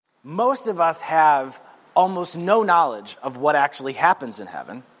most of us have almost no knowledge of what actually happens in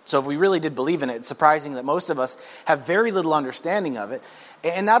heaven. So if we really did believe in it, it's surprising that most of us have very little understanding of it.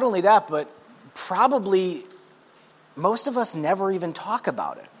 And not only that, but probably most of us never even talk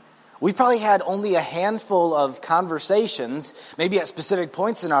about it. We've probably had only a handful of conversations, maybe at specific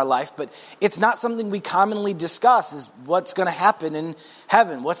points in our life, but it's not something we commonly discuss, is what's going to happen in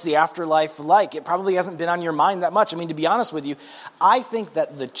heaven. What's the afterlife like? It probably hasn't been on your mind that much. I mean, to be honest with you, I think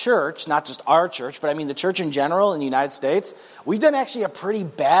that the church, not just our church, but I mean the church in general in the United States, we've done actually a pretty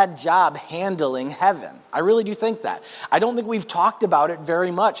bad job handling heaven. I really do think that. I don't think we've talked about it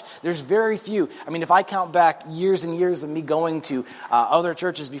very much. There's very few. I mean, if I count back years and years of me going to other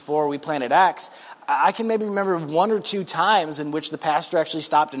churches before we planted Acts, I can maybe remember one or two times in which the pastor actually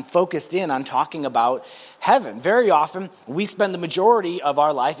stopped and focused in on talking about heaven. Very often, we spend the majority of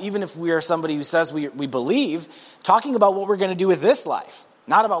our life, even if we are somebody who says we believe, talking about what we're going to do with this life.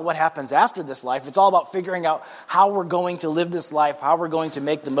 Not about what happens after this life. It's all about figuring out how we're going to live this life, how we're going to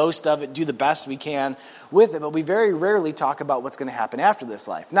make the most of it, do the best we can with it. But we very rarely talk about what's going to happen after this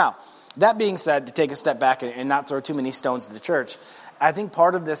life. Now, that being said, to take a step back and not throw too many stones at the church, I think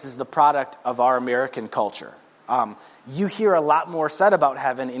part of this is the product of our American culture. You hear a lot more said about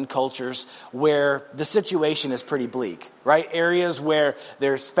heaven in cultures where the situation is pretty bleak, right? Areas where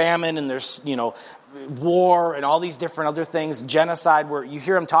there's famine and there's, war and all these different other things, genocide, where you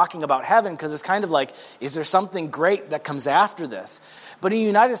hear them talking about heaven because it's kind of like, is there something great that comes after this? But in the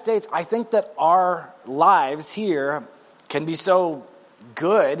United States, I think that our lives here can be so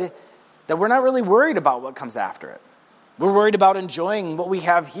good that we're not really worried about what comes after it. We're worried about enjoying what we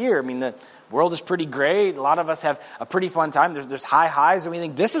have here. I mean, the world is pretty great. A lot of us have a pretty fun time. There's high highs, and we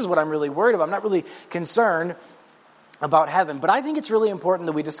think this is what I'm really worried about. I'm not really concerned about heaven. But I think it's really important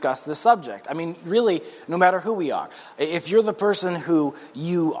that we discuss this subject. I mean, really, no matter who we are. If you're the person who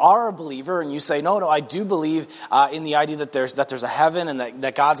you are a believer and you say, no, I do believe in the idea that there's a heaven and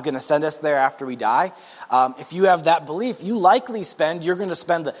that God's going to send us there after we die. If you have that belief, you're going to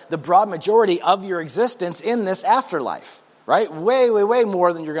spend the broad majority of your existence in this afterlife. Right? Way, way, way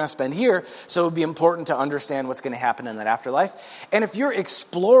more than you're going to spend here. So it would be important to understand what's going to happen in that afterlife. And if you're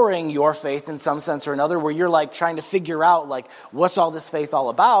exploring your faith in some sense or another, where you're like trying to figure out like, what's all this faith all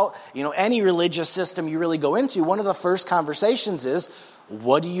about? Any religious system you really go into, one of the first conversations is,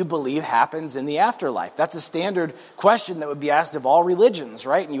 what do you believe happens in the afterlife? That's a standard question that would be asked of all religions,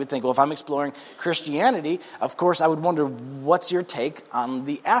 right? And you would think, well, if I'm exploring Christianity, of course, I would wonder, what's your take on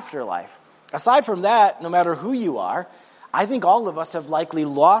the afterlife? Aside from that, no matter who you are, I think all of us have likely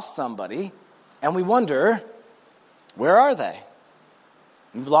lost somebody, and we wonder, where are they?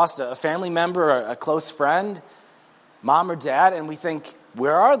 We've lost a family member, a close friend, mom or dad, and we think,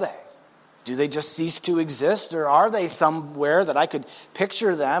 where are they? Do they just cease to exist, or are they somewhere that I could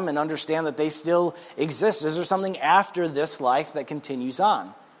picture them and understand that they still exist? Is there something after this life that continues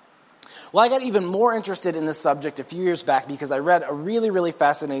on? Well, I got even more interested in this subject a few years back because I read a really, really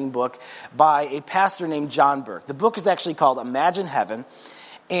fascinating book by a pastor named John Burke. The book is actually called Imagine Heaven,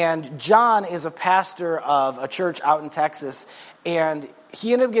 and John is a pastor of a church out in Texas, and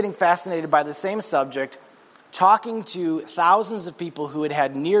he ended up getting fascinated by the same subject, talking to thousands of people who had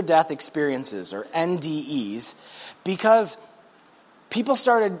had near-death experiences, or NDEs, because people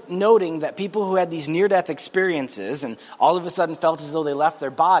started noting that people who had these near-death experiences and all of a sudden felt as though they left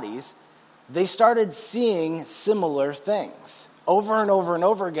their bodies, they started seeing similar things. Over and over and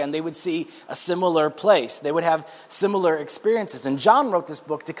over again, they would see a similar place. They would have similar experiences. And John wrote this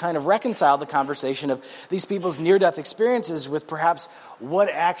book to kind of reconcile the conversation of these people's near-death experiences with perhaps what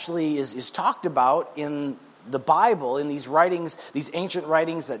actually is talked about in the Bible, in these writings, these ancient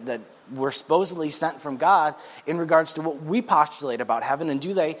writings that were supposedly sent from God in regards to what we postulate about heaven, and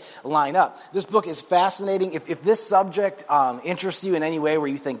do they line up? This book is fascinating. If this subject interests you in any way, where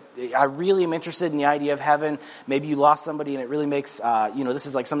you think, I really am interested in the idea of heaven, maybe you lost somebody and it really makes, this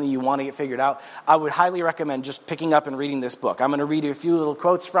is like something you want to get figured out, I would highly recommend just picking up and reading this book. I'm going to read you a few little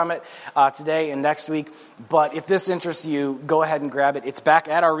quotes from it today and next week, but if this interests you, go ahead and grab it. It's back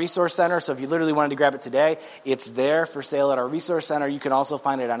at our resource center, so if you literally wanted to grab it today, it's there for sale at our resource center. You can also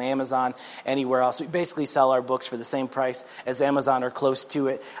find it on Amazon, anywhere else. We basically sell our books for the same price as Amazon or close to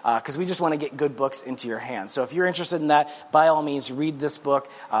it, because we just want to get good books into your hands. So if you're interested in that, by all means, read this book.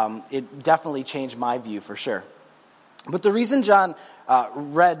 It definitely changed my view for sure. But the reason John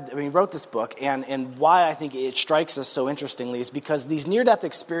wrote this book, and why I think it strikes us so interestingly, is because these near-death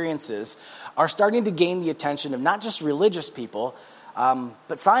experiences are starting to gain the attention of not just religious people,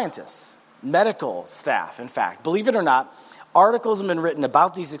 but scientists, medical staff, in fact. Believe it or not, articles have been written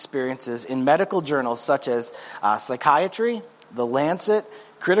about these experiences in medical journals such as Psychiatry, The Lancet,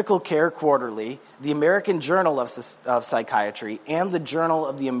 Critical Care Quarterly, the American Journal of Psychiatry, and the Journal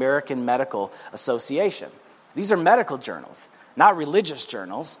of the American Medical Association. These are medical journals, not religious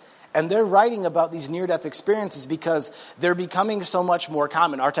journals. And they're writing about these near-death experiences because they're becoming so much more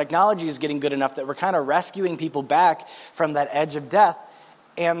common. Our technology is getting good enough that we're kind of rescuing people back from that edge of death,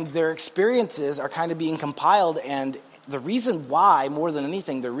 and their experiences are kind of being compiled. And the reason why, more than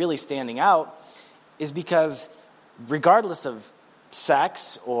anything, they're really standing out is because regardless of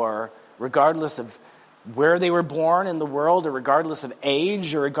sex or regardless of where they were born in the world or regardless of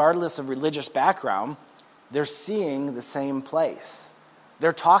age or regardless of religious background, they're seeing the same place.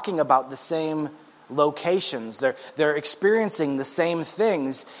 They're talking about the same locations. They're experiencing the same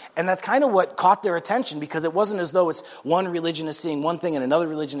things. And that's kind of what caught their attention, because it wasn't as though it's one religion is seeing one thing and another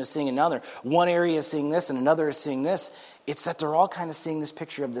religion is seeing another. One area is seeing this and another is seeing this. It's that they're all kind of seeing this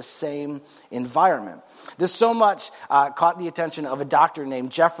picture of the same environment. This so much caught the attention of a doctor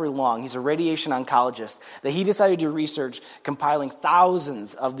named Jeffrey Long. He's a radiation oncologist, that he decided to research compiling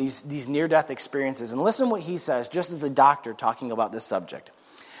thousands of these near-death experiences. And listen what he says, just as a doctor talking about this subject.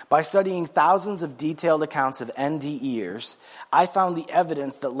 By studying thousands of detailed accounts of NDEers, I found the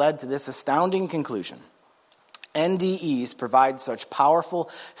evidence that led to this astounding conclusion. NDEs provide such powerful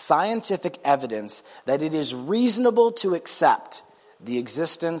scientific evidence that it is reasonable to accept the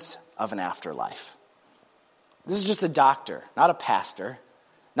existence of an afterlife. This is just a doctor, not a pastor,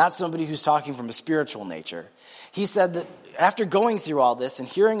 not somebody who's talking from a spiritual nature. He said that after going through all this and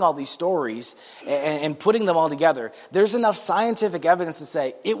hearing all these stories and putting them all together, there's enough scientific evidence to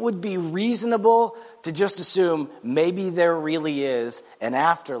say it would be reasonable to just assume maybe there really is an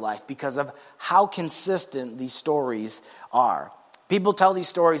afterlife because of how consistent these stories are. People tell these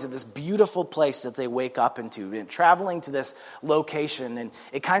stories of this beautiful place that they wake up into, and traveling to this location, and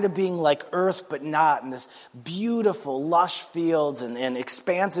it kind of being like Earth but not, and this beautiful lush fields and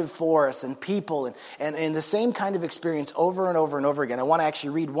expansive forests and people, and the same kind of experience over and over and over again. I want to actually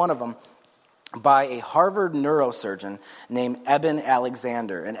read one of them by a Harvard neurosurgeon named Eben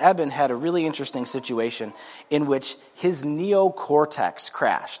Alexander. And Eben had a really interesting situation in which his neocortex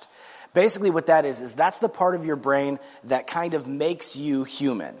crashed. Basically what that is that's the part of your brain that kind of makes you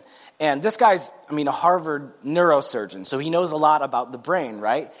human. And this guy's, a Harvard neurosurgeon, so he knows a lot about the brain,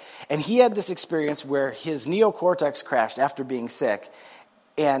 right? And he had this experience where his neocortex crashed after being sick,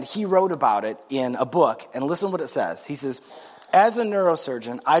 and he wrote about it in a book. And listen what it says. He says, as a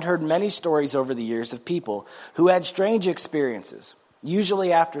neurosurgeon, I'd heard many stories over the years of people who had strange experiences,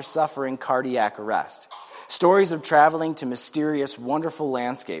 usually after suffering cardiac arrest. Stories of traveling to mysterious, wonderful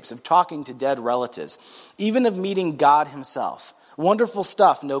landscapes, of talking to dead relatives, even of meeting God himself. Wonderful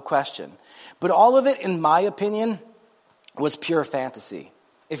stuff, no question. But all of it, in my opinion, was pure fantasy.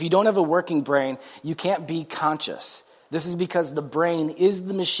 If you don't have a working brain, you can't be conscious. This is because the brain is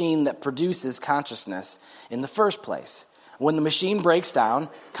the machine that produces consciousness in the first place. When the machine breaks down,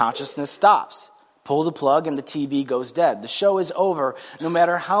 consciousness stops. Pull the plug and the TV goes dead. The show is over, no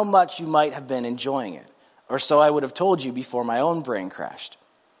matter how much you might have been enjoying it. Or so I would have told you before my own brain crashed.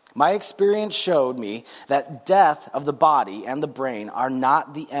 My experience showed me that death of the body and the brain are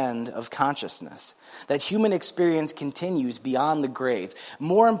not the end of consciousness. That human experience continues beyond the grave.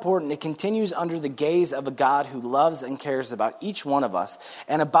 More important, it continues under the gaze of a God who loves and cares about each one of us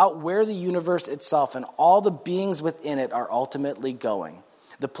and about where the universe itself and all the beings within it are ultimately going.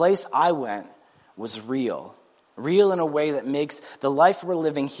 The place I went was real. Real in a way that makes the life we're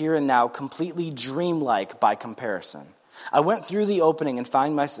living here and now completely dreamlike by comparison. I went through the opening and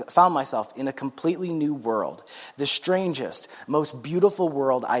found myself in a completely new world. The strangest, most beautiful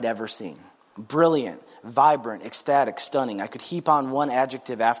world I'd ever seen. Brilliant, vibrant, ecstatic, stunning. I could heap on one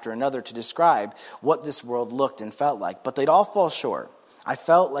adjective after another to describe what this world looked and felt like, but they'd all fall short. I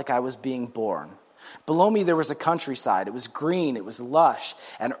felt like I was being born. Below me there was a countryside. It was green, it was lush,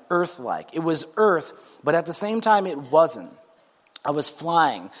 and earth-like. It was earth, but at the same time it wasn't. I was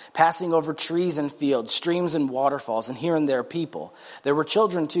flying, passing over trees and fields, streams and waterfalls, and here and there people. There were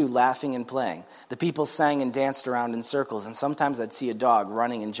children too, laughing and playing. The people sang and danced around in circles, and sometimes I'd see a dog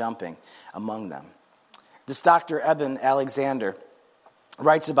running and jumping among them. This Dr. Eben Alexander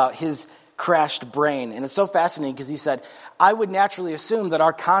writes about his crashed brain. And it's so fascinating because he said, I would naturally assume that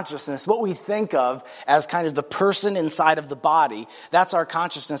our consciousness, what we think of as kind of the person inside of the body, that's our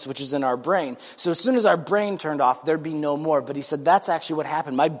consciousness, which is in our brain. So as soon as our brain turned off, there'd be no more. But he said, that's actually what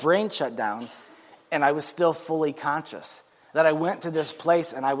happened. My brain shut down and I was still fully conscious. That I went to this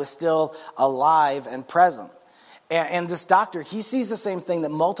place and I was still alive and present. And this doctor, he sees the same thing that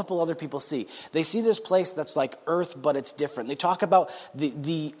multiple other people see. They see this place that's like Earth, but it's different. They talk about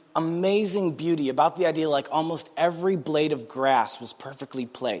the amazing beauty about the idea like almost every blade of grass was perfectly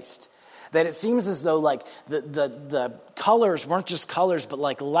placed. That it seems as though like the colors weren't just colors, but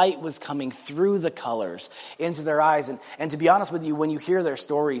like light was coming through the colors into their eyes. And to be honest with you, when you hear their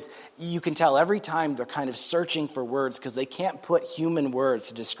stories, you can tell every time they're kind of searching for words because they can't put human words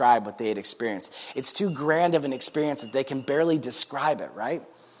to describe what they had experienced. It's too grand of an experience that they can barely describe it, right?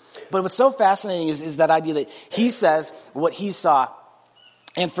 But what's so fascinating is that idea that he says what he saw.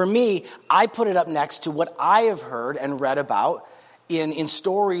 And for me, I put it up next to what I have heard and read about in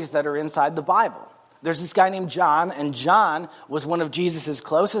stories that are inside the Bible. There's this guy named John, and John was one of Jesus'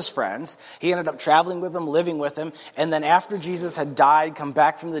 closest friends. He ended up traveling with him, living with him, and then after Jesus had died, come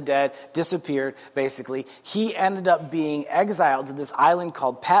back from the dead, disappeared, basically, he ended up being exiled to this island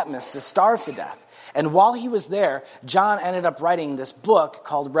called Patmos to starve to death. And while he was there, John ended up writing this book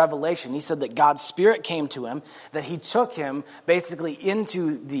called Revelation. He said that God's Spirit came to him, that he took him basically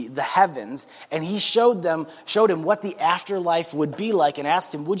into the heavens, and he showed him what the afterlife would be like and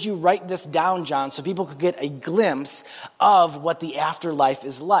asked him, would you write this down, John, so people could get a glimpse of what the afterlife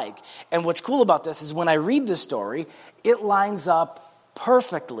is like. And what's cool about this is when I read this story, it lines up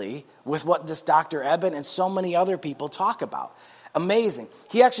perfectly with what this Dr. Eben and so many other people talk about. Amazing.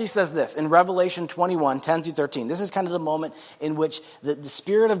 He actually says this in Revelation 21, 10 through 13. This is kind of the moment in which the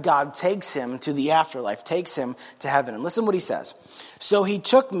Spirit of God takes him to the afterlife, takes him to heaven. And listen what he says. So he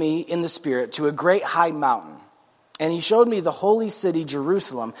took me in the Spirit to a great high mountain, and he showed me the holy city,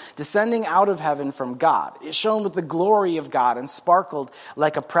 Jerusalem, descending out of heaven from God. It shone with the glory of God and sparkled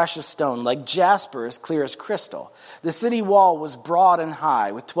like a precious stone, like jasper, as clear as crystal. The city wall was broad and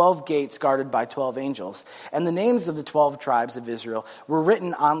high, with 12 gates guarded by 12 angels. And the names of the 12 tribes of Israel were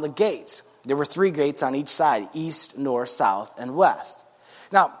written on the gates. There were 3 gates on each side, east, north, south, and west.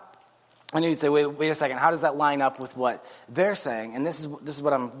 Now, I know you'd say, wait a second, how does that line up with what they're saying? And this is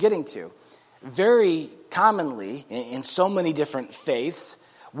what I'm getting to. Very commonly, in so many different faiths,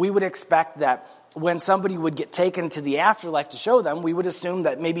 we would expect that when somebody would get taken to the afterlife to show them, we would assume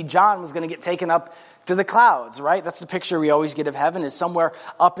that maybe John was going to get taken up to the clouds, right? That's the picture we always get of heaven, is somewhere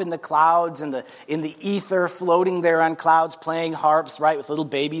up in the clouds, in the ether, floating there on clouds, playing harps, right, with little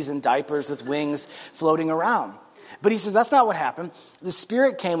babies in diapers with wings floating around. But he says that's not what happened. The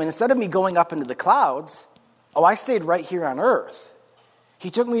Spirit came, and instead of me going up into the clouds, I stayed right here on earth. He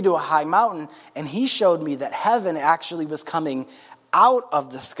took me to a high mountain, and he showed me that heaven actually was coming out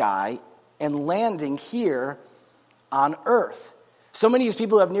of the sky and landing here on earth. So many of these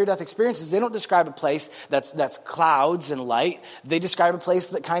people who have near-death experiences, they don't describe a place that's clouds and light. They describe a place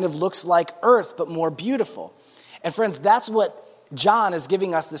that kind of looks like earth, but more beautiful. And friends, that's what John is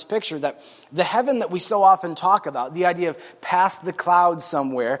giving us this picture, that the heaven that we so often talk about, the idea of past the clouds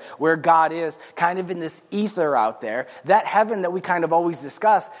somewhere where God is, kind of in this ether out there, that heaven that we kind of always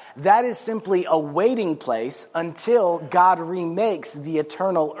discuss, that is simply a waiting place until God remakes the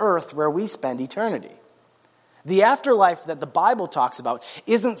eternal earth where we spend eternity. The afterlife that the Bible talks about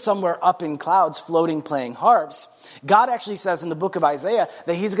isn't somewhere up in clouds floating playing harps. God actually says in the book of Isaiah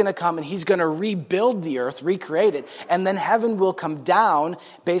that he's going to come and he's going to rebuild the earth, recreate it, and then heaven will come down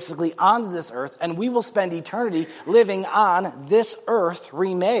basically onto this earth, and we will spend eternity living on this earth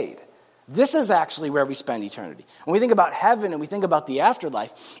remade. This is actually where we spend eternity. When we think about heaven and we think about the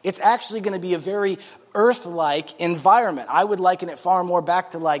afterlife, it's actually going to be a very earth-like environment. I would liken it far more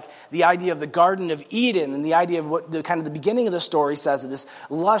back to like the idea of the Garden of Eden and the idea of what the kind of the beginning of the story says, of this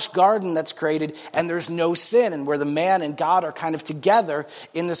lush garden that's created and there's no sin, and where the man and God are kind of together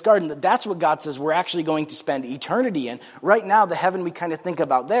in this garden. That's what God says we're actually going to spend eternity in. Right now, the heaven we kind of think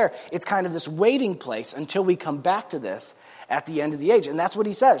about there, it's kind of this waiting place until we come back to this at the end of the age. And that's what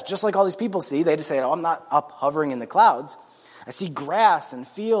he says. Just like all these people see, they just say, I'm not up hovering in the clouds. I see grass and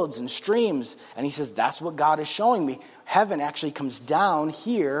fields and streams. And he says, that's what God is showing me. Heaven actually comes down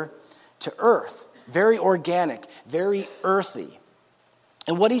here to earth. Very organic, very earthy.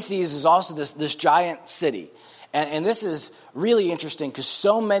 And what he sees is also this giant city. And this is really interesting because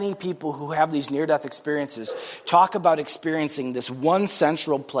so many people who have these near-death experiences talk about experiencing this one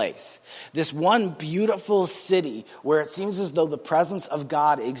central place, this one beautiful city where it seems as though the presence of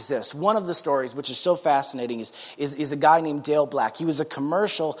God exists. One of the stories, which is so fascinating, is a guy named Dale Black. He was a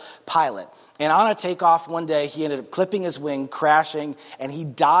commercial pilot. And on a takeoff one day, he ended up clipping his wing, crashing, and he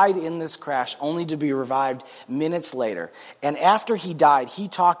died in this crash only to be revived minutes later. And after he died, he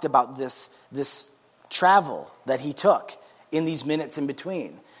talked about this travel that he took in these minutes in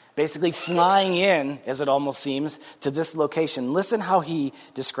between. Basically flying in, as it almost seems, to this location. Listen how he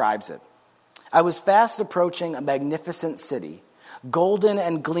describes it. I was fast approaching a magnificent city. golden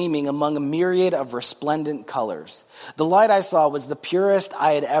and gleaming among a myriad of resplendent colors. The light I saw was the purest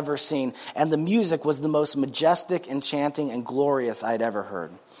I had ever seen, and the music was the most majestic, enchanting, and glorious I had ever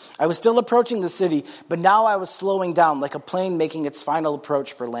heard. I was still approaching the city, but now I was slowing down like a plane making its final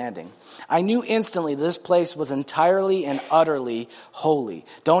approach for landing. I knew instantly this place was entirely and utterly holy.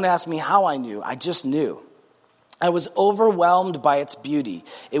 Don't ask me how I knew, I just knew. I was overwhelmed by its beauty.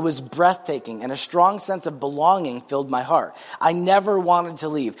 It was breathtaking, and a strong sense of belonging filled my heart. I never wanted to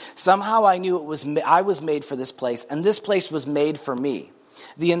leave. Somehow I knew I was made for this place, and this place was made for me.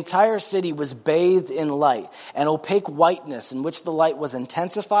 The entire city was bathed in light, an opaque whiteness in which the light was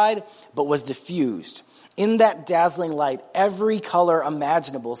intensified but was diffused. In that dazzling light, every color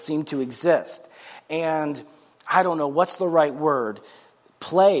imaginable seemed to exist. And I don't know, what's the right word?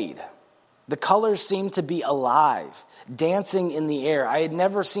 Played. The colors seemed to be alive, dancing in the air. I had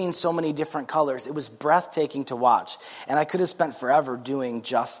never seen so many different colors. It was breathtaking to watch, and I could have spent forever doing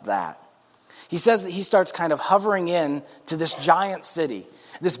just that. He says that he starts kind of hovering in to this giant city,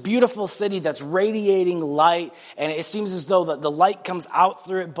 this beautiful city that's radiating light, and it seems as though the light comes out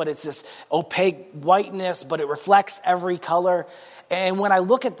through it, but it's this opaque whiteness, but it reflects every color. And when I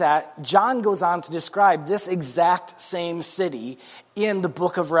look at that, John goes on to describe this exact same city in the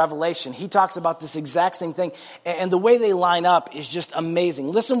book of Revelation. He talks about this exact same thing, and the way they line up is just amazing.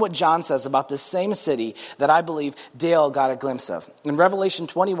 Listen what John says about this same city that I believe Dale got a glimpse of. In Revelation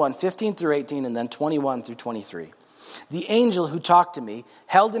 21, 15 through 18, and then 21 through 23. The angel who talked to me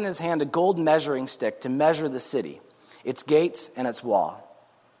held in his hand a gold measuring stick to measure the city, its gates and its wall.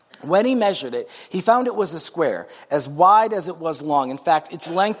 When he measured it, he found it was a square, as wide as it was long. In fact, its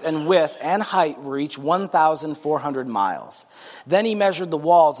length and width and height were each 1,400 miles. Then he measured the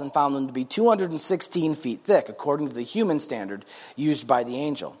walls and found them to be 216 feet thick, according to the human standard used by the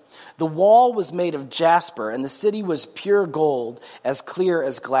angel. The wall was made of jasper, and the city was pure gold, as clear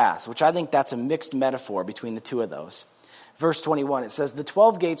as glass, which I think that's a mixed metaphor between the two of those. Verse 21, it says, the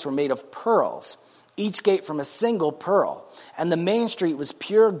 12 gates were made of pearls, each gate from a single pearl. And the main street was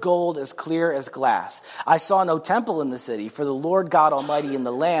pure gold as clear as glass. I saw no temple in the city, for the Lord God Almighty and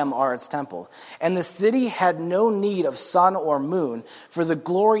the Lamb are its temple. And the city had no need of sun or moon, for the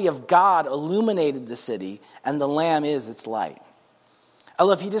glory of God illuminated the city, and the Lamb is its light. I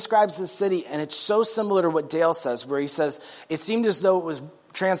love, he describes this city, and it's so similar to what Dale says, where he says, it seemed as though it was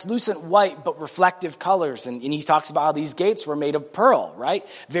translucent white, but reflective colors. And he talks about how these gates were made of pearl, right?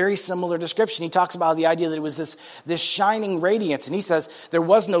 Very similar description. He talks about the idea that it was this shining radiance. And he says there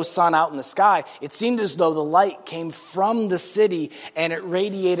was no sun out in the sky. It seemed as though the light came from the city and it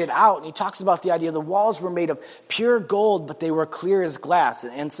radiated out. And he talks about the idea the walls were made of pure gold, but they were clear as glass.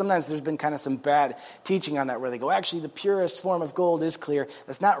 And sometimes there's been kind of some bad teaching on that where they go, actually, the purest form of gold is clear.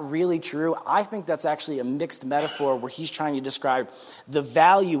 That's not really true. I think that's actually a mixed metaphor where he's trying to describe the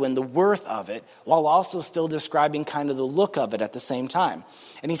value and the worth of it while also still describing kind of the look of it at the same time.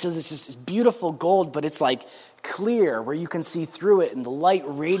 And he says it's just beautiful gold, but it's like clear where you can see through it and the light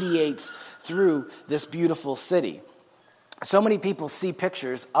radiates through this beautiful city. So many people see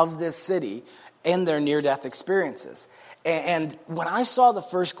pictures of this city in their near-death experiences. And when I saw the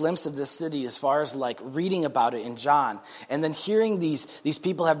first glimpse of this city, as far as like reading about it in John, and then hearing these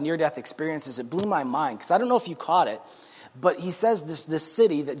people have near-death experiences, it blew my mind. Because I don't know if you caught it, but he says this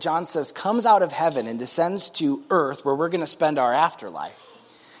city that John says comes out of heaven and descends to earth where we're going to spend our afterlife.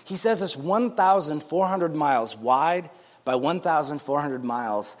 He says it's 1,400 miles wide by 1,400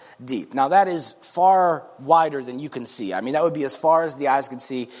 miles deep. Now that is far wider than you can see. I mean, that would be as far as the eyes could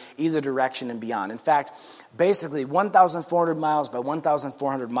see either direction and beyond. In fact, basically 1,400 miles by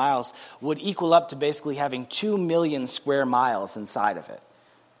 1,400 miles would equal up to basically having 2 million square miles inside of it.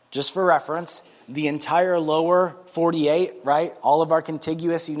 Just for reference, the entire lower 48, right, all of our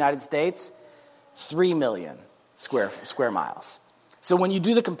contiguous United States, 3 million square miles. So when you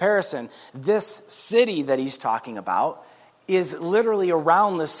do the comparison, this city that he's talking about is literally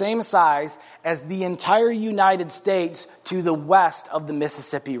around the same size as the entire United States to the west of the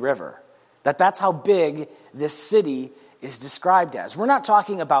Mississippi River. That's how big this city is described as. We're not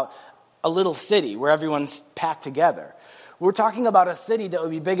talking about a little city where everyone's packed together. We're talking about a city that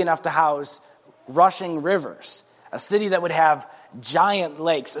would be big enough to house rushing rivers, a city that would have giant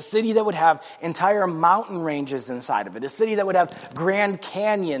lakes, a city that would have entire mountain ranges inside of it, a city that would have Grand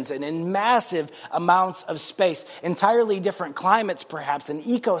Canyons and in massive amounts of space, entirely different climates perhaps and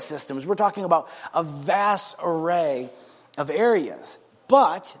ecosystems. We're talking about a vast array of areas.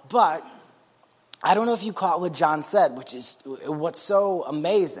 But I don't know if you caught what John said, which is what's so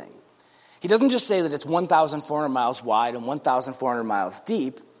amazing. He doesn't just say that it's 1,400 miles wide and 1,400 miles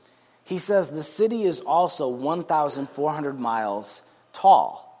deep. he says the city is also 1,400 miles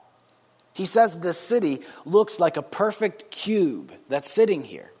tall. He says the city looks like a perfect cube that's sitting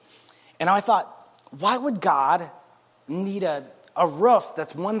here. And I thought, why would God need a roof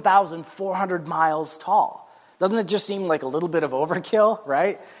that's 1,400 miles tall? Doesn't it just seem like a little bit of overkill,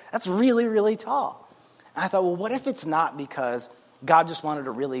 right? That's really, really tall. And I thought, well, what if it's not because God just wanted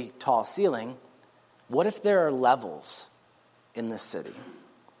a really tall ceiling? What if there are levels in this city?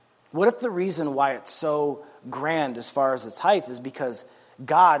 What if the reason why it's so grand as far as its height is because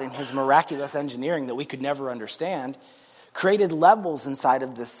God, in his miraculous engineering that we could never understand, created levels inside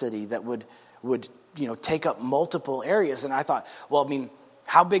of this city that would take up multiple areas? And I thought, well,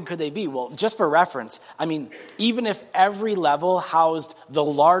 how big could they be? Well, just for reference, even if every level housed the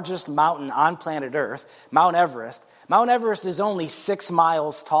largest mountain on planet Earth, Mount Everest is only 6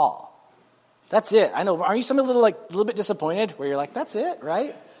 miles tall. That's it. I know. Aren't you a little bit disappointed where you're like, that's it,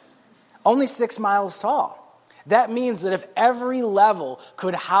 right? Only 6 miles tall. That means that if every level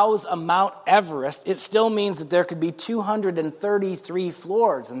could house a Mount Everest, it still means that there could be 233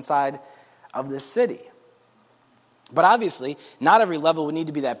 floors inside of this city. But obviously, not every level would need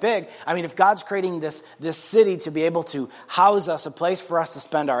to be that big. If God's creating this city to be able to house us, a place for us to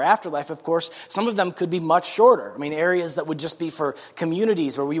spend our afterlife, of course, some of them could be much shorter. Areas that would just be for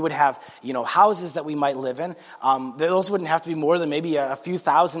communities where we would have, houses that we might live in. Those wouldn't have to be more than maybe a few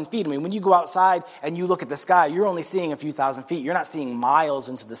thousand feet. When you go outside and you look at the sky, you're only seeing a few thousand feet. You're not seeing miles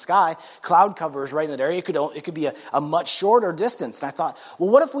into the sky. Cloud cover is right in that area. It could be a much shorter distance. And I thought, well,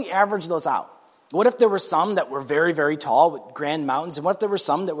 what if we average those out? What if there were some that were very, very tall with grand mountains? And what if there were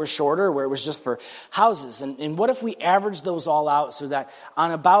some that were shorter where it was just for houses? And what if we averaged those all out so that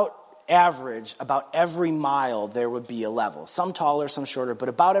on about every mile there would be a level? Some taller, some shorter, but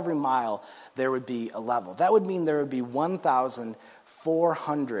about every mile there would be a level. That would mean there would be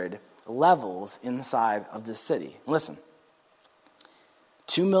 1,400 levels inside of the city. Listen,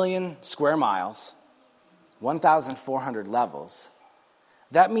 2 million square miles, 1,400 levels.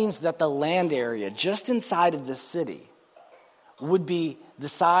 That means that the land area just inside of this city would be the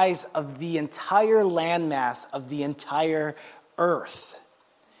size of the entire landmass of the entire earth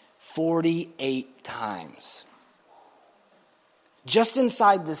 48 times. Just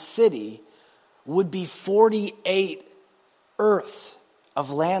inside the city would be 48 earths of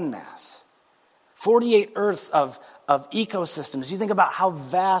landmass. 48 earths of ecosystems. You think about how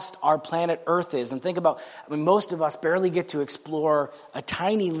vast our planet Earth is, and think about, most of us barely get to explore a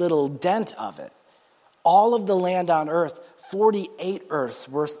tiny little dent of it. All of the land on Earth, 48 earths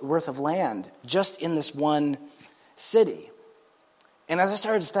worth of land, just in this one city. And as I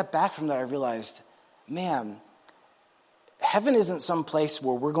started to step back from that, I realized, man, heaven isn't some place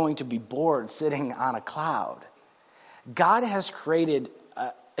where we're going to be bored sitting on a cloud. God has created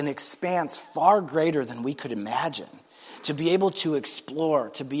an expanse far greater than we could imagine, to be able to explore,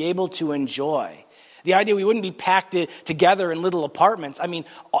 to be able to enjoy. The idea we wouldn't be packed together in little apartments.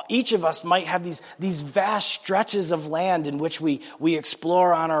 Each of us might have these vast stretches of land in which we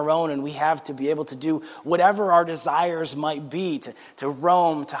explore on our own, and we have to be able to do whatever our desires might be, to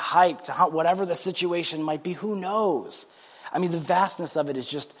roam, to hike, to hunt, whatever the situation might be. Who knows? The vastness of it is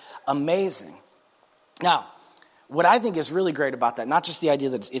just amazing. Now, what I think is really great about that, not just the idea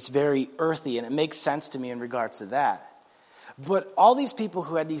that it's very earthy, and it makes sense to me in regards to that, but all these people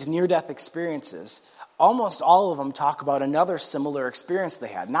who had these near-death experiences, almost all of them talk about another similar experience they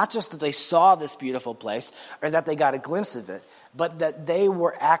had. Not just that they saw this beautiful place or that they got a glimpse of it, but that they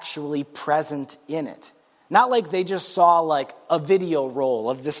were actually present in it. Not like they just saw a video roll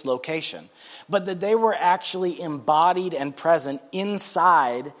of this location, but that they were actually embodied and present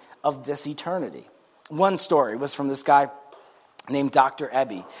inside of this eternity. One story was from this guy named Dr.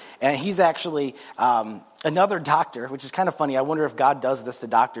 Ebby. And he's actually another doctor, which is kind of funny. I wonder if God does this to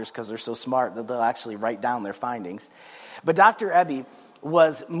doctors because they're so smart that they'll actually write down their findings. But Dr. Ebby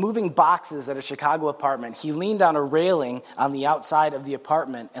was moving boxes at a Chicago apartment. He leaned on a railing on the outside of the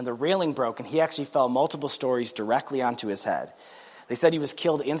apartment, and the railing broke, and he actually fell multiple stories directly onto his head. They said he was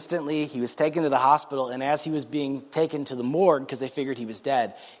killed instantly. He was taken to the hospital, and as he was being taken to the morgue because they figured he was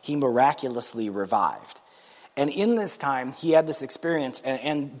dead, he miraculously revived. And in this time, he had this experience,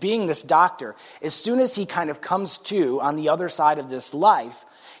 and being this doctor, as soon as he kind of comes to on the other side of this life,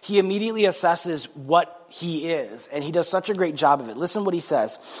 he immediately assesses what he is, and he does such a great job of it. Listen what he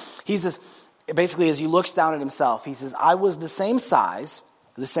says. He says, basically, as he looks down at himself, he says, I was the same size,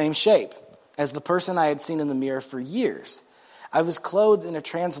 the same shape as the person I had seen in the mirror for years. I was clothed in a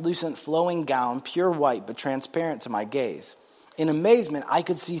translucent flowing gown, pure white but transparent to my gaze. In amazement, I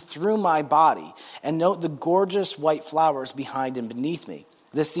could see through my body and note the gorgeous white flowers behind and beneath me.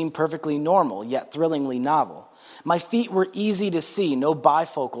 This seemed perfectly normal, yet thrillingly novel. My feet were easy to see, no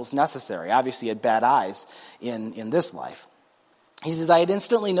bifocals necessary. Obviously, he had bad eyes in this life. He says, I had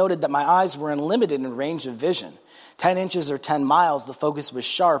instantly noted that my eyes were unlimited in range of vision. 10 inches or 10 miles, the focus was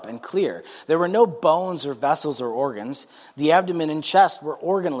sharp and clear. There were no bones or vessels or organs. The abdomen and chest were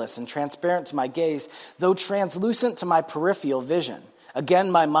organless and transparent to my gaze, though translucent to my peripheral vision.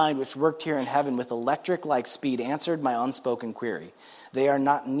 Again, my mind, which worked here in heaven with electric-like speed, answered my unspoken query. They are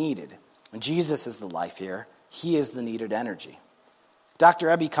not needed. Jesus is the life here. He is the needed energy. Dr.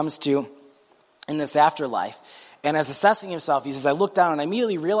 Ebby comes to, in this afterlife, and as assessing himself, he says, I looked down and I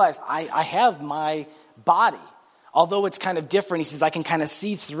immediately realized I have my body. Although it's kind of different, he says, I can kind of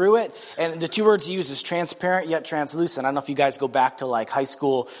see through it. And the two words he uses, transparent yet translucent. I don't know if you guys go back to like high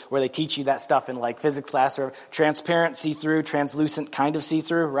school where they teach you that stuff in like physics class, or transparent, see through, translucent, kind of see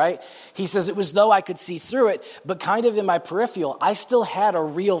through, right? He says it was though I could see through it, but kind of in my peripheral, I still had a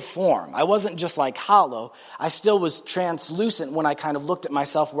real form. I wasn't just like hollow. I still was translucent when I kind of looked at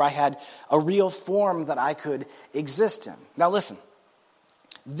myself, where I had a real form that I could exist in. Now listen,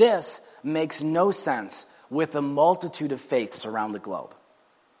 this makes no sense with a multitude of faiths around the globe.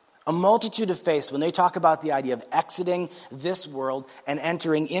 A multitude of faiths, when they talk about the idea of exiting this world and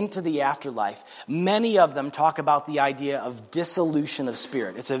entering into the afterlife, many of them talk about the idea of dissolution of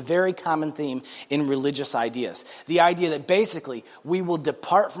spirit. It's a very common theme in religious ideas. The idea that basically we will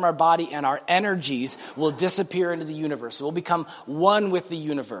depart from our body and our energies will disappear into the universe. We'll become one with the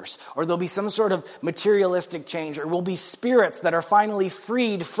universe. Or there'll be some sort of materialistic change, or we'll be spirits that are finally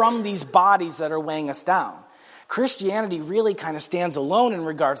freed from these bodies that are weighing us down. Christianity really kind of stands alone in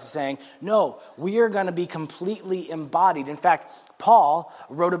regards to saying, no, we are going to be completely embodied. In fact, Paul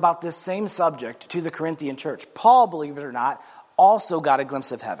wrote about this same subject to the Corinthian church. Paul, believe it or not, also got a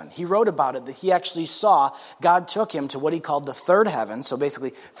glimpse of heaven. He wrote about it, that he actually saw God took him to what he called the third heaven. So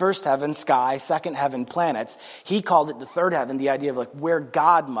basically, first heaven, sky, second heaven, planets. He called it the third heaven, the idea of like where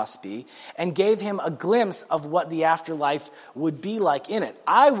God must be, and gave him a glimpse of what the afterlife would be like in it.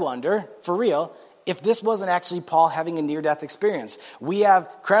 I wonder, for real, if this wasn't actually Paul having a near-death experience. We have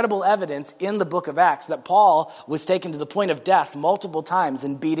credible evidence in the book of Acts that Paul was taken to the point of death multiple times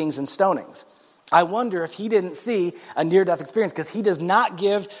in beatings and stonings. I wonder if he didn't see a near-death experience, because he does not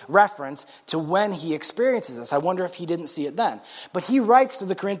give reference to when he experiences this. I wonder if he didn't see it then. But he writes to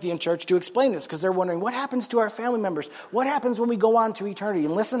the Corinthian church to explain this, because they're wondering, what happens to our family members? What happens when we go on to eternity?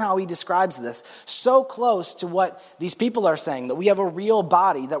 And listen how he describes this, so close to what these people are saying, that we have a real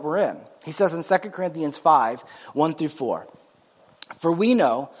body that we're in. He says in 2 Corinthians 5, 1-4, for we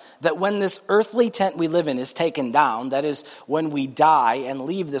know that when this earthly tent we live in is taken down, that is, when we die and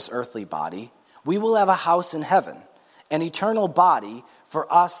leave this earthly body, we will have a house in heaven, an eternal body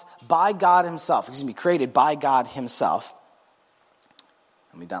for us by God himself, created by God himself.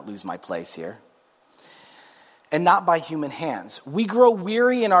 Let me not lose my place here. And not by human hands. We grow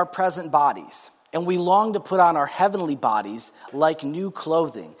weary in our present bodies, and we long to put on our heavenly bodies like new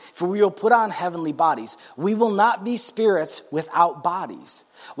clothing. For we will put on heavenly bodies. We will not be spirits without bodies.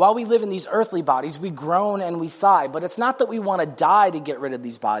 While we live in these earthly bodies, we groan and we sigh. But it's not that we want to die to get rid of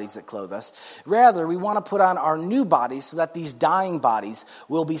these bodies that clothe us. Rather, we want to put on our new bodies so that these dying bodies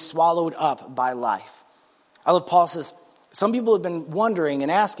will be swallowed up by life. I love Paul says, some people have been wondering and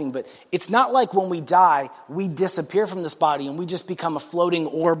asking, but it's not like when we die, we disappear from this body and we just become a floating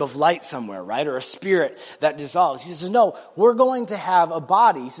orb of light somewhere, right? Or a spirit that dissolves. He says, no, we're going to have a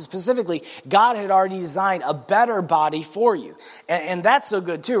body. He says specifically, God had already designed a better body for you. And that's so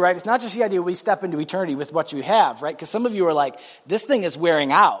good too, right? It's not just the idea we step into eternity with what you have, right? Because some of you are like, this thing is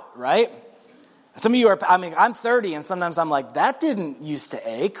wearing out, right? Some of you are, I'm 30 and sometimes I'm like, that didn't used to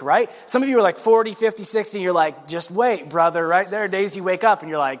ache, right? Some of you are like 40, 50, 60, and you're like, just wait, brother, right? There are days you wake up and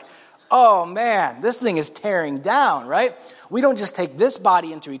you're like, oh man, this thing is tearing down, right? We don't just take this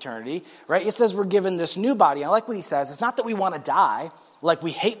body into eternity, right? It says we're given this new body. I like what he says. It's not that we want to die, like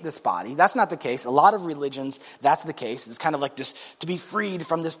we hate this body. That's not the case. A lot of religions, that's the case. It's kind of like just to be freed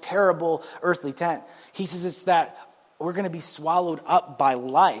from this terrible earthly tent. He says it's that we're going to be swallowed up by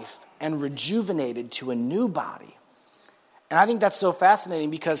life and rejuvenated to a new body. And I think that's so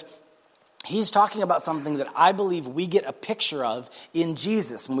fascinating because he's talking about something that I believe we get a picture of in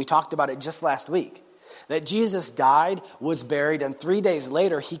Jesus when we talked about it just last week. That Jesus died, was buried, and 3 days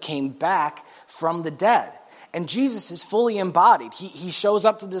later he came back from the dead. And Jesus is fully embodied. He shows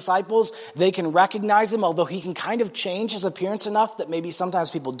up to the disciples. They can recognize him, although he can kind of change his appearance enough that maybe sometimes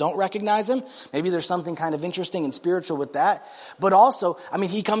people don't recognize him. Maybe there's something kind of interesting and spiritual with that. But also,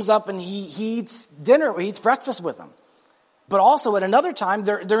 he comes up and he eats dinner, he eats breakfast with them. But also at another time,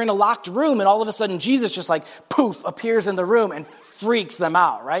 they're in a locked room, and all of a sudden Jesus just like poof appears in the room and freaks them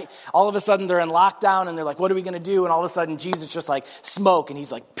out, right? All of a sudden they're in lockdown and they're like, what are we going to do? And all of a sudden Jesus just like smoke and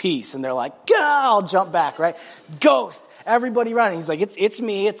he's like, peace. And they're like, go, I'll jump back, right? Ghost, everybody running. He's like, it's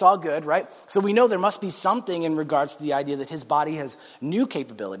me, it's all good, right? So we know there must be something in regards to the idea that his body has new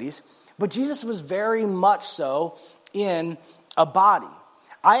capabilities. But Jesus was very much so in a body.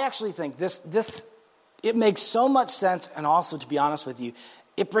 I actually think this it makes so much sense, and also, to be honest with you,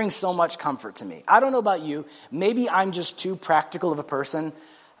 it brings so much comfort to me. I don't know about you. Maybe I'm just too practical of a person.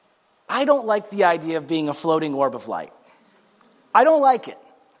 I don't like the idea of being a floating orb of light. I don't like it.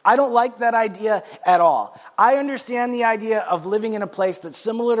 I don't like that idea at all. I understand the idea of living in a place that's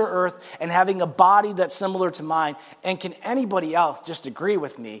similar to Earth and having a body that's similar to mine. And can anybody else just agree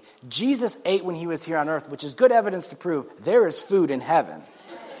with me? Jesus ate when he was here on Earth, which is good evidence to prove there is food in heaven.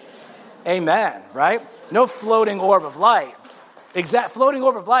 Amen, right? No floating orb of light. Floating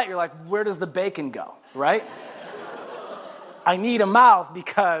orb of light, you're like, where does the bacon go, right? I need a mouth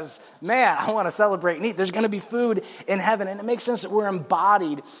because, man, I want to celebrate and eat. There's going to be food in heaven, and it makes sense that we're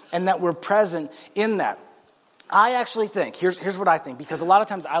embodied and that we're present in that. I actually think, here's what I think, because a lot of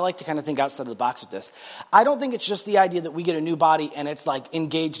times I like to kind of think outside of the box with this. I don't think it's just the idea that we get a new body and it's like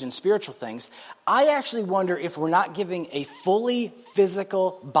engaged in spiritual things. I actually wonder if we're not giving a fully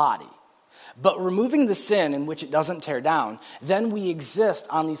physical body, but removing the sin in which it doesn't tear down, then we exist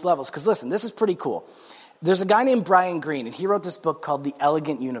on these levels. Because listen, this is pretty cool. There's a guy named Brian Greene, and he wrote this book called The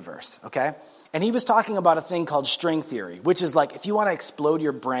Elegant Universe, okay? And he was talking about a thing called string theory, which is like, if you want to explode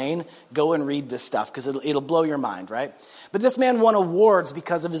your brain, go and read this stuff, because it'll blow your mind, right? But this man won awards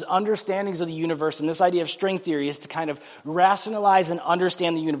because of his understandings of the universe, and this idea of string theory is to kind of rationalize and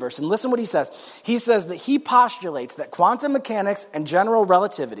understand the universe. And listen what he says. He says that he postulates that quantum mechanics and general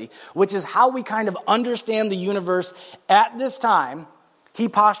relativity, which is how we kind of understand the universe at this time, he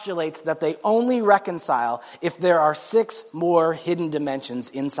postulates that they only reconcile if there are 6 more hidden dimensions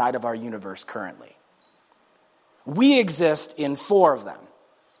inside of our universe currently. We exist in 4 of them.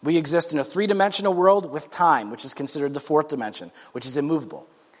 We exist in a 3-dimensional world with time, which is considered the 4th dimension, which is immovable.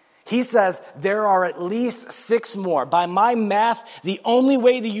 He says there are at least 6 more. By my math, the only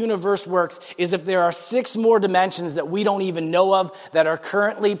way the universe works is if there are 6 more dimensions that we don't even know of that are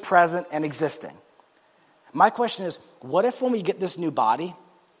currently present and existing. My question is, what if when we get this new body,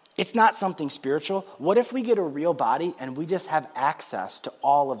 it's not something spiritual? What if we get a real body and we just have access to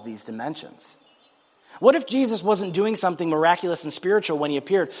all of these dimensions? What if Jesus wasn't doing something miraculous and spiritual when he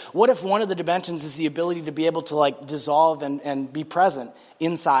appeared? What if one of the dimensions is the ability to be able to like dissolve and be present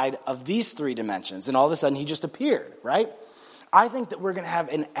inside of these 3 dimensions? And all of a sudden he just appeared, right? I think that we're going to have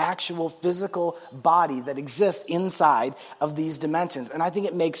an actual physical body that exists inside of these dimensions. And I think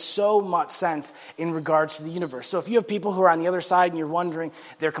it makes so much sense in regards to the universe. So if you have people who are on the other side and you're wondering,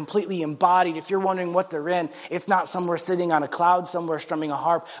 they're completely embodied. If you're wondering what they're in, it's not somewhere sitting on a cloud, somewhere strumming a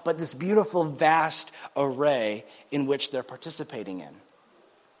harp, but this beautiful, vast array in which they're participating in.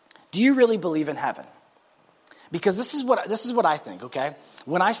 Do you really believe in heaven? Because this is what I think, okay?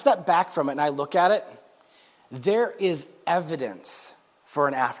 When I step back from it and I look at it, there is evidence for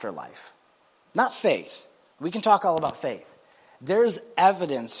an afterlife. Not faith. We can talk all about faith. There's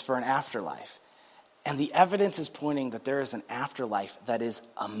evidence for an afterlife. And the evidence is pointing that there is an afterlife that is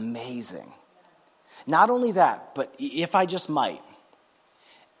amazing. Not only that, but if I just might,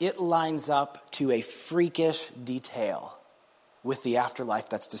 it lines up to a freakish detail with the afterlife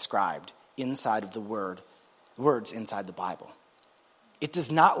that's described inside of the words inside the Bible. It does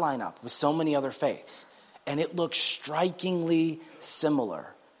not line up with so many other faiths. And it looks strikingly similar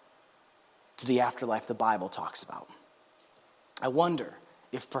to the afterlife the Bible talks about. I wonder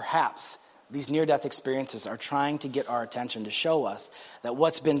if perhaps these near-death experiences are trying to get our attention to show us that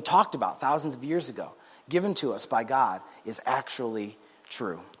what's been talked about thousands of years ago, given to us by God, is actually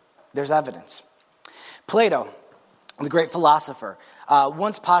true. There's evidence. Plato, the great philosopher,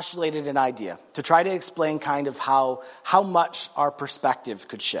 once postulated an idea to try to explain kind of how much our perspective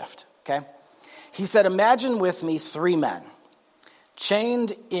could shift, okay? He said, imagine with me 3 men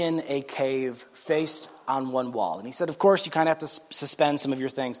chained in a cave faced on one wall. And he said, of course, you kind of have to suspend some of your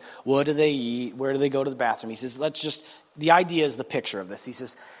things. What do they eat? Where do they go to the bathroom? He says, the idea is the picture of this. He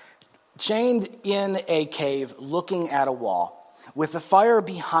says, chained in a cave looking at a wall with a fire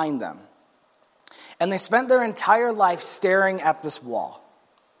behind them. And they spent their entire life staring at this wall.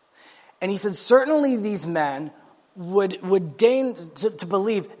 And he said, certainly these men would deign to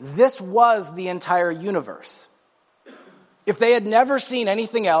believe this was the entire universe. If they had never seen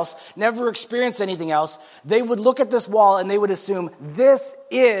anything else, never experienced anything else, they would look at this wall and they would assume this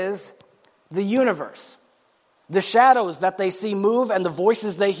is the universe. The shadows that they see move and the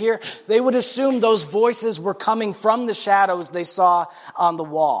voices they hear, they would assume those voices were coming from the shadows they saw on the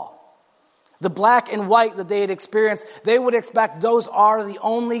wall. The black and white that they had experienced, they would expect those are the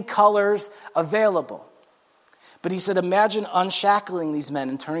only colors available. But he said, imagine unshackling these men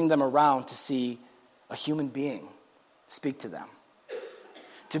and turning them around to see a human being speak to them.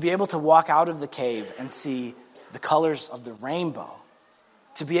 To be able to walk out of the cave and see the colors of the rainbow.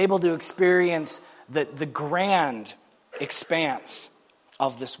 To be able to experience the grand expanse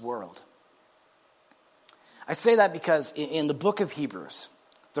of this world. I say that because in the book of Hebrews,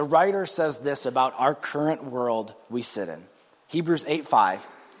 the writer says this about our current world we sit in. Hebrews 8:5.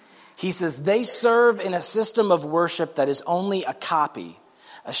 He says, they serve in a system of worship that is only a copy,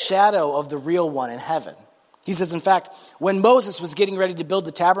 a shadow of the real one in heaven. He says, in fact, when Moses was getting ready to build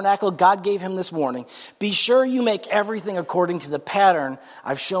the tabernacle, God gave him this warning. Be sure you make everything according to the pattern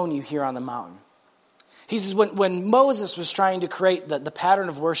I've shown you here on the mountain. He says, when Moses was trying to create the pattern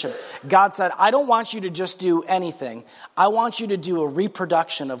of worship, God said, I don't want you to just do anything. I want you to do a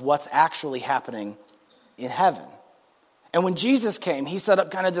reproduction of what's actually happening in heaven. And when Jesus came, he set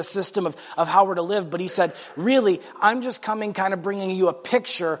up kind of this system of how we're to live. But he said, really, I'm just coming kind of bringing you a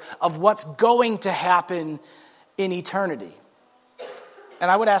picture of what's going to happen in eternity.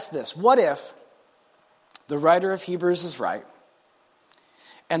 And I would ask this, what if the writer of Hebrews is right?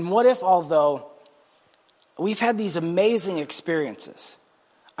 And what if, although we've had these amazing experiences,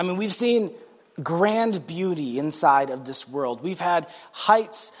 I mean, we've seen grand beauty inside of this world. We've had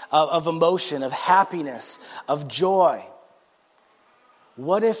heights of emotion, of happiness, of joy.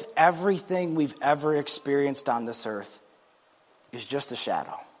 What if everything we've ever experienced on this earth is just a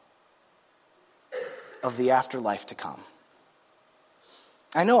shadow of the afterlife to come?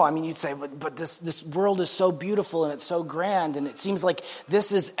 I know, you'd say, but this world is so beautiful and it's so grand and it seems like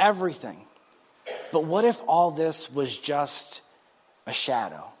this is everything. But what if all this was just a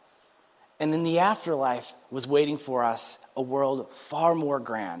shadow? And in the afterlife was waiting for us a world far more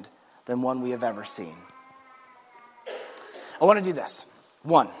grand than one we have ever seen. I want to do this.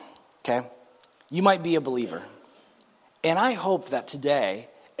 One, okay? You might be a believer. And I hope that today,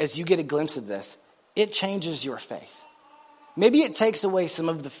 as you get a glimpse of this, it changes your faith. Maybe it takes away some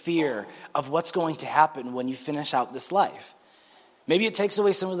of the fear of what's going to happen when you finish out this life. Maybe it takes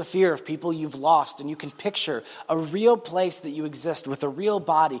away some of the fear of people you've lost, and you can picture a real place that you exist with a real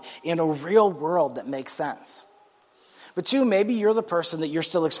body in a real world that makes sense. But two, maybe you're the person that you're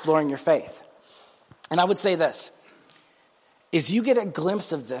still exploring your faith. And I would say this, as you get a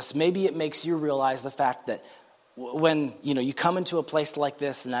glimpse of this, maybe it makes you realize the fact that when you come into a place like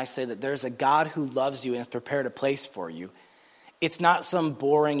this and I say that there's a God who loves you and has prepared a place for you, it's not some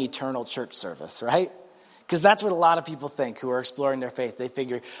boring eternal church service, right? Because that's what a lot of people think who are exploring their faith. They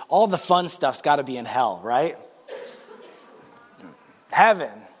figure all the fun stuff's got to be in hell, right?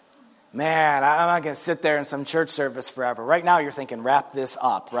 Heaven. Man, I'm not going to sit there in some church service forever. Right now you're thinking, wrap this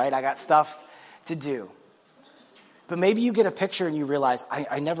up, right? I got stuff to do. But maybe you get a picture and you realize,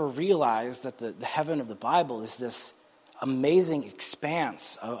 I never realized that the heaven of the Bible is this amazing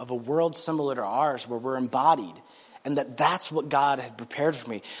expanse of a world similar to ours where we're embodied. And that's what God had prepared for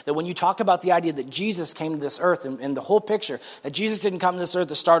me. That when you talk about the idea that Jesus came to this earth and the whole picture, that Jesus didn't come to this earth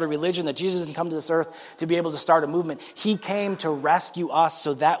to start a religion, that Jesus didn't come to this earth to be able to start a movement. He came to rescue us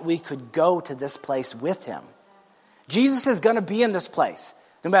so that we could go to this place with him. Jesus is going to be in this place.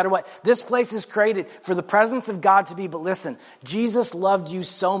 No matter what, this place is created for the presence of God to be. But listen, Jesus loved you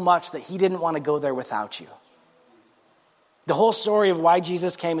so much that he didn't want to go there without you. The whole story of why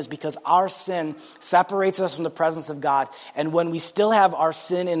Jesus came is because our sin separates us from the presence of God. And when we still have our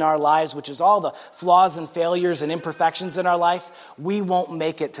sin in our lives, which is all the flaws and failures and imperfections in our life, we won't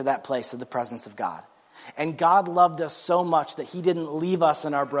make it to that place of the presence of God. And God loved us so much that he didn't leave us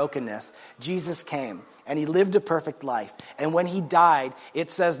in our brokenness. Jesus came and he lived a perfect life. And when he died,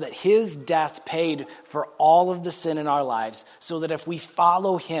 it says that his death paid for all of the sin in our lives so that if we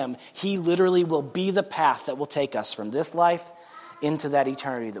follow him, he literally will be the path that will take us from this life into that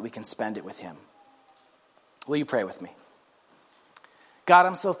eternity that we can spend it with him. Will you pray with me? God,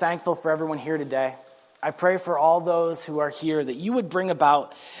 I'm so thankful for everyone here today. I pray for all those who are here that you would bring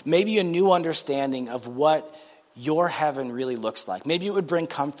about maybe a new understanding of what your heaven really looks like. Maybe it would bring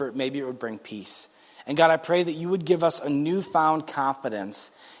comfort. Maybe it would bring peace. And God, I pray that you would give us a newfound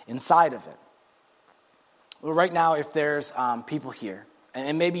confidence inside of it. Well, right now, if there's people here,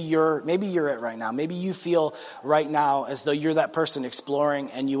 and maybe you're it right now. Maybe you feel right now as though you're that person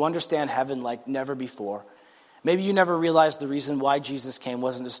exploring and you understand heaven like never before. Maybe you never realized the reason why Jesus came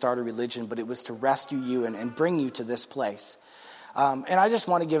wasn't to start a religion, but it was to rescue you and bring you to this place. And I just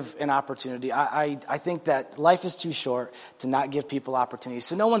want to give an opportunity. I think that life is too short to not give people opportunities.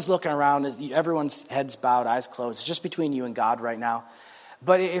 So no one's looking around. Everyone's heads bowed, eyes closed. It's just between you and God right now.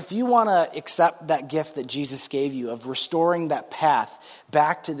 But if you want to accept that gift that Jesus gave you of restoring that path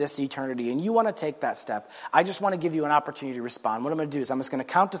back to this eternity, and you want to take that step, I just want to give you an opportunity to respond. What I'm going to do is I'm just going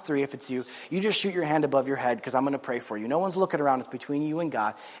to count to 3. If it's you, you just shoot your hand above your head because I'm going to pray for you. No one's looking around. It's between you and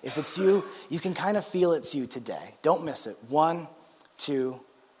God. If it's you, you can kind of feel it's you today. Don't miss it. 1, 2,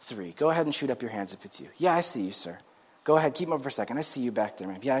 3. Go ahead and shoot up your hands if it's you. Yeah, I see you, sir. Go ahead. Keep them up for a second. I see you back there,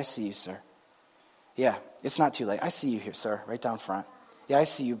 man. Yeah, I see you, sir. Yeah, it's not too late. I see you here, sir, right down front. Yeah, I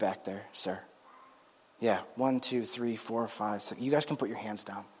see you back there, sir. Yeah, 1, 2, 3, 4, 5, 6. You guys can put your hands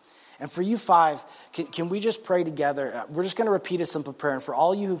down. And for you 5, can we just pray together? We're just going to repeat a simple prayer. And for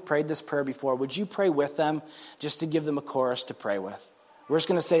all you who've prayed this prayer before, would you pray with them just to give them a chorus to pray with? We're just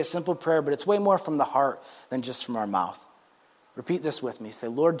going to say a simple prayer, but it's way more from the heart than just from our mouth. Repeat this with me. Say,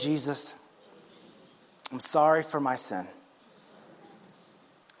 Lord Jesus, I'm sorry for my sin.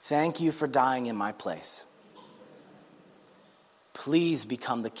 Thank you for dying in my place. Please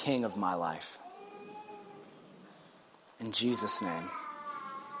become the king of my life. In Jesus' name,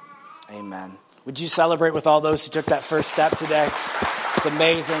 amen. Would you celebrate with all those who took that first step today? It's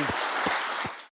amazing.